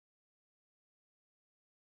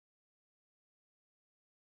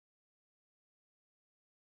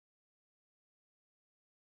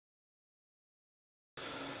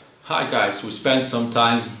Hi guys, we spent some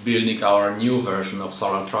time building our new version of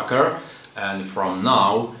Solar Tracker, and from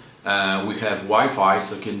now we have Wi-Fi,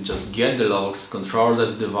 so you can just get the logs, control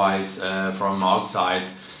this device from outside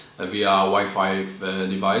via Wi-Fi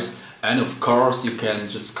device, and of course you can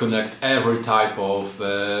just connect every type of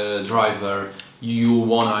driver you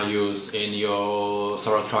wanna use in your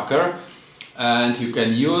Solar Tracker, and you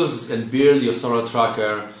can use and build your Solar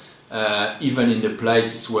Tracker even in the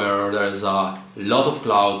places where there's a lot of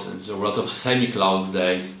clouds and a lot of semi-clouds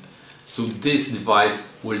days. So this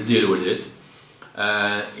device will deal with it.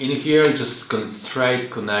 In here just straight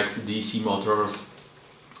connect DC motors,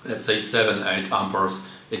 let's say 7-8 amperes.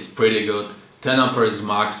 It's pretty good. 10 amperes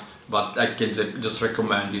max, but I can just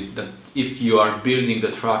recommend it that if you are building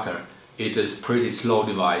the tracker, it is pretty slow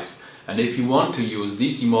device. And if you want to use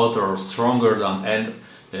DC motor stronger than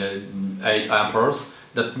 8 amperes,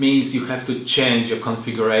 that means you have to change your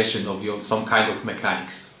configuration of some kind of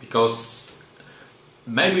mechanics, because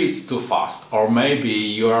maybe it's too fast, or maybe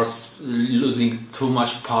you are losing too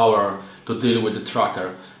much power to deal with the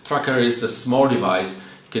tracker. Tracker is a small device.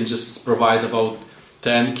 You can just provide about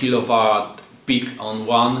 10 kilowatt peak on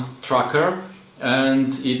one tracker,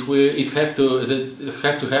 and it have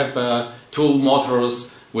to have two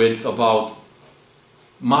motors with about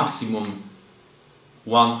maximum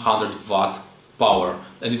 100 watt power,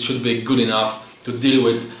 and it should be good enough to deal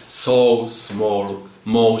with so small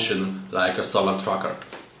motion like a solar tracker.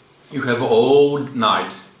 You have all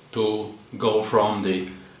night to go from the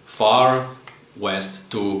far west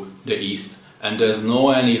to the east, and there's no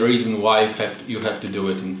any reason why you have to do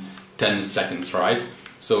it in 10 seconds, right?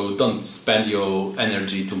 So don't spend your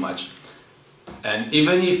energy too much. And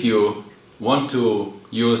even if you want to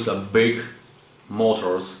use a big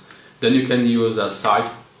motors, then you can use a side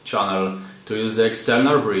channel to use the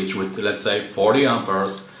external bridge with, let's say, 40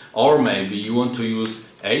 amperes, or maybe you want to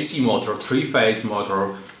use AC motor, three-phase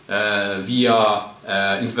motor via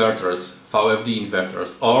inverters, VFD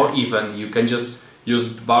inverters, or even you can just use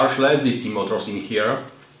brushless DC motors in here,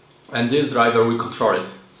 and this driver will control it.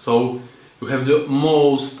 So you have the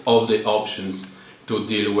most of the options to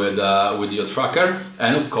deal with your tracker.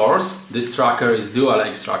 And of course this tracker is dual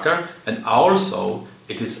X tracker, and also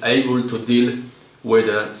it is able to deal with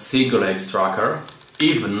a single X tracker,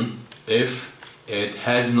 even if it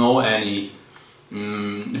has no any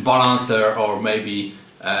balancer or maybe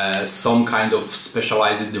some kind of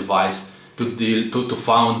specialized device to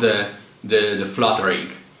found the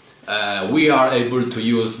fluttering. We are able to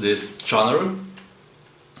use this channel,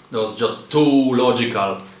 those just two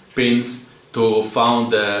logical pins, to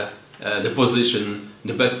found the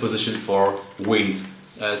best position for wind.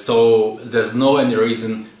 So there's no any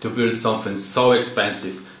reason to build something so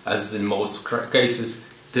expensive, as in most cases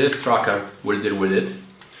this tracker will deal with it.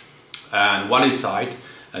 And one inside,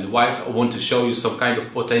 and why I want to show you some kind of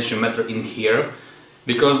potentiometer in here,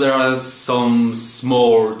 because there are some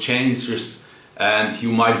small changes and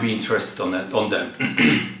you might be interested on them.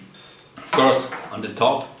 Of course, on the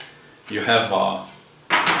top you have a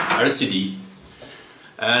LCD,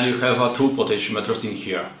 and you have two potentiometers in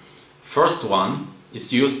here. First one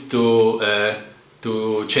is used to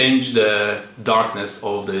change the darkness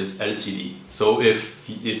of this LCD. So if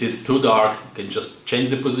it is too dark, you can just change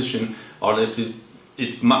the position, or if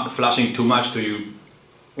it's flashing too much to you,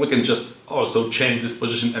 we can just also change this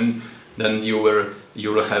position, and then you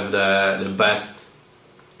will have the best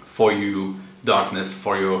for you darkness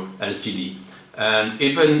for your LCD. And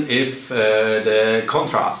even if the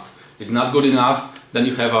contrast is not good enough, then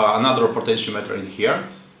you have another potentiometer in here,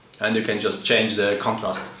 and you can just change the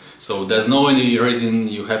contrast. So there's no any reason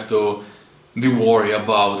you have to be worried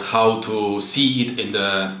about how to see it in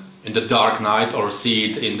the dark night or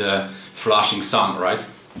see it in the flashing sun, right?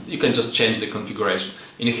 You can just change the configuration.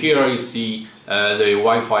 In here you see the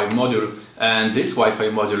Wi-Fi module, and this Wi-Fi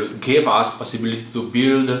module gave us possibility to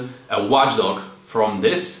build a watchdog from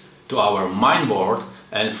this to our mainboard,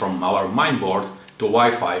 and from our mainboard to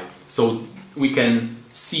Wi-Fi. So we can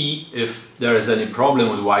see if there is any problem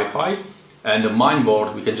with Wi-Fi, and the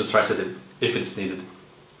mainboard we can just reset it if it's needed.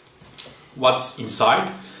 What's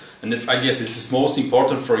inside? And I guess this is most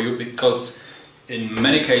important for you, because in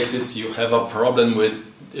many cases you have a problem with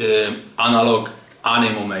analog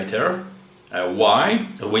anemometer. Why?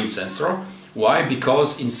 A wind sensor. Why?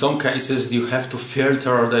 Because in some cases you have to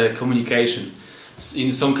filter the communication.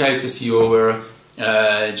 In some cases you will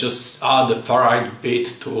just add the Faraday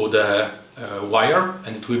bit to the wire,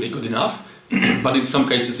 and it will be good enough. But in some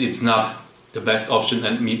cases it's not the best option,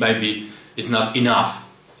 and maybe it's not enough,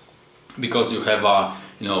 because you have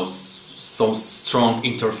some strong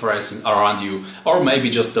interference around you, or maybe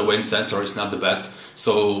just the wind sensor is not the best.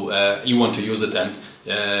 so you want to use it, and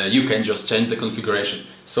you can just change the configuration.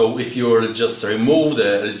 So if you just remove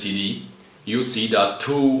the LCD, you see that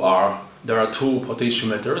there are two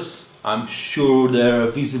potentiometers. I'm sure they're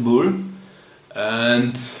visible,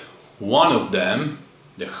 and one of them,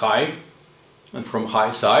 the high, and from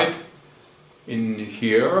high side in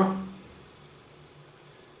here,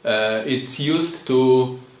 it's used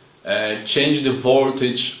to change the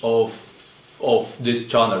voltage of this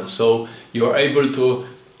channel. So you're able to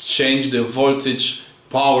change the voltage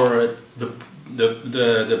power,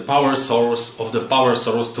 the power source of the power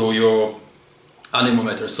source to your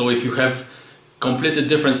anemometer. So if you have completely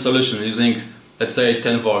different solution using, let's say,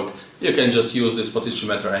 10 volt, you can just use this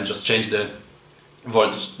potentiometer and just change the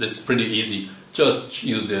voltage. That's pretty easy. Just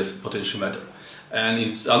use this potentiometer. And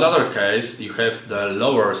in another case, you have the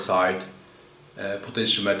lower side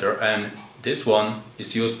potentiometer, and this one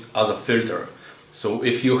is used as a filter. So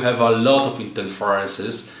if you have a lot of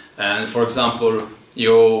interferences, and for example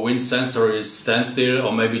your wind sensor is standstill,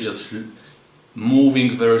 or maybe just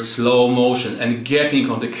moving very slow motion and getting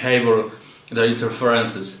on the cable the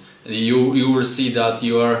interferences, you will see that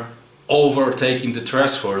you are overtaking the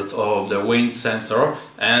threshold of the wind sensor,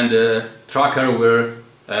 and the tracker will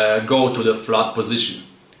go to the flat position.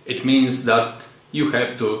 It means that you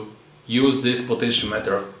have to use this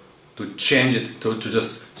potentiometer to change it, to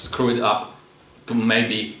just screw it up, to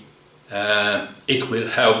maybe it will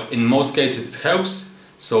help. In most cases it helps,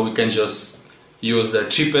 so we can just use the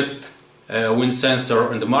cheapest wind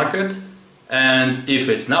sensor in the market, and if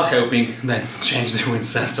it's not helping, then change the wind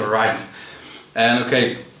sensor, right? And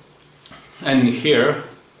okay, and here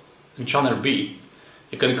in channel B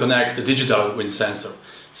you can connect the digital wind sensor.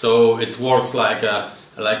 So it works like a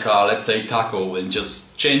let's say taco, and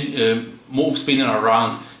just change, move spinning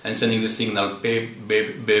around and sending the signal beep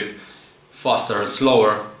beep beep, faster,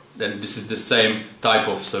 slower. Then this is the same type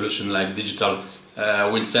of solution like digital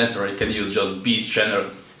wind sensor. You can use just B's channel.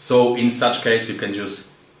 So in such case you can use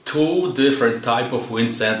two different type of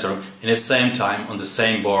wind sensor in the same time on the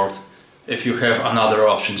same board. If you have another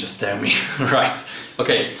option, just tell me. Right?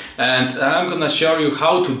 Okay, and I'm gonna show you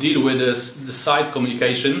how to deal with the side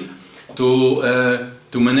communication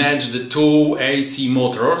to manage the two AC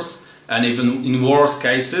motors, and even in worst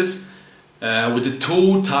cases with the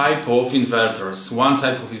two type of inverters. One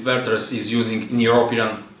type of inverters is using in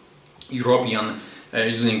European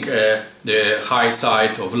using the high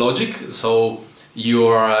side of logic. So you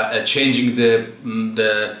are changing the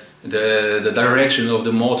direction of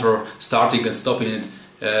the motor, starting and stopping it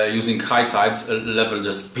using high side level,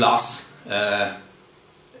 just plus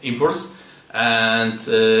impulse. And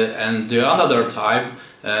the another type,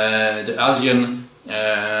 the Asian,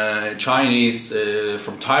 Chinese,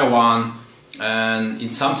 from Taiwan,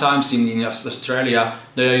 and sometimes in Australia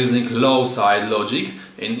they are using low side logic.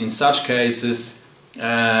 In such cases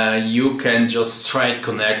you can just straight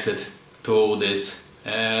connect it to this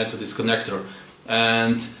connector,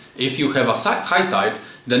 and if you have a high side,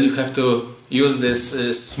 then you have to use this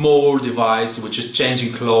small device which is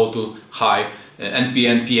changing low to high,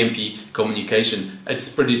 NPN PMP communication.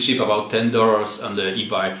 It's pretty cheap, about $10 on the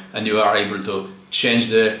eBay, and you are able to change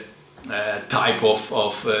the type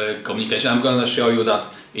of communication. I'm going to show you that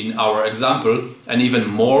in our example, and even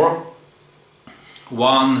more.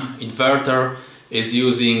 One inverter is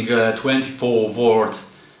using 24 volt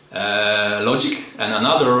logic, and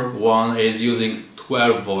another one is using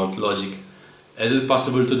 12 volt logic. Is it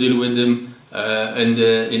possible to deal with them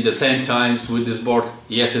in the same times with this board?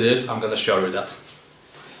 Yes, it is. I'm going to show you that.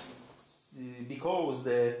 Because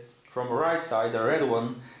from the right side, the red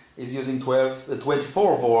one is using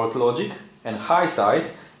 24 volt logic, and high side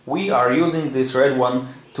we are using this red one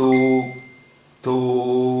to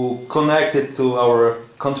connect it to our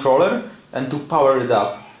controller and to power it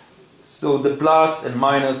up. So the plus and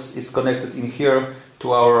minus is connected in here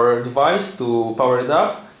to our device to power it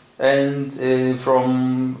up, and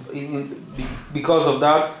because of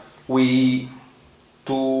that we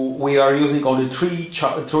are using only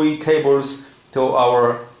three cables to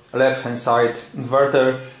our left hand side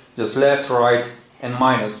inverter, just left, right and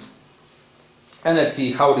minus. And let's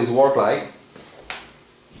see how this works like.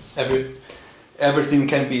 Everything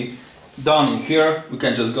can be done in here. We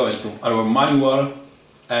can just go into our manual,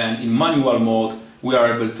 and in manual mode we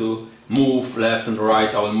are able to move left and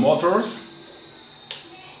right our motors.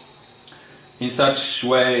 In such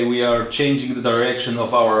way we are changing the direction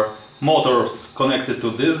of our motors connected to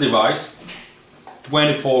this device.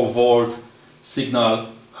 24 volt signal,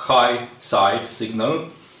 high side signal,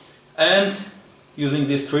 and using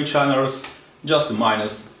these three channels, just the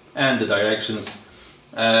minus and the directions,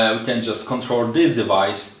 we can just control this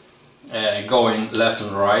device going left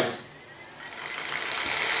and right.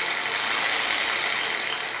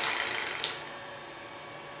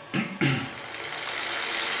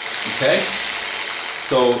 Okay,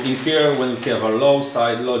 so in here when we have a low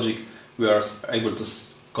side logic we are able to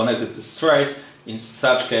connect it straight. In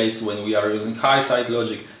such case, when we are using high side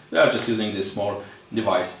logic, we are just using this small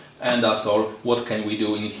device. And that's all. What can we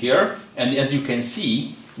do in here? And as you can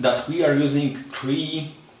see that we are using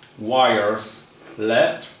 3 wires,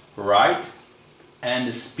 left, right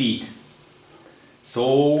and speed.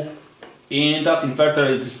 So in that inverter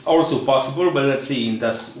it is also possible, but let's see in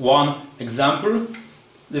this one example.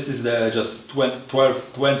 This is the just 24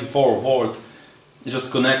 volt,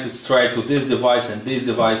 just connected straight to this device and this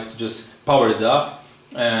device to just power it up,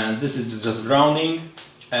 and this is just grounding,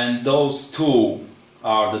 and those two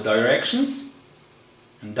are the directions,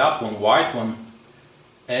 and that one, white one,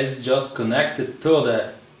 is just connected to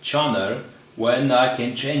the channel when I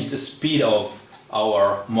can change the speed of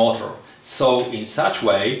our motor. So in such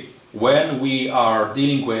way, when we are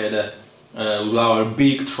dealing with our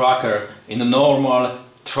big tracker in a normal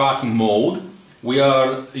tracking mode, we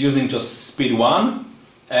are using just speed 1,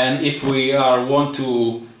 and if we want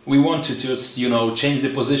to just, you know, change the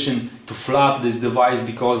position to flat this device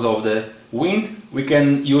because of the wind, we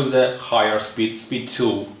can use the higher speed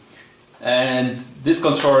 2, and this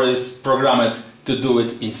controller is programmed to do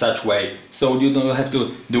it in such way, so you don't have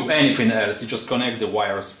to do anything else. You just connect the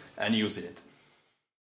wires and use it.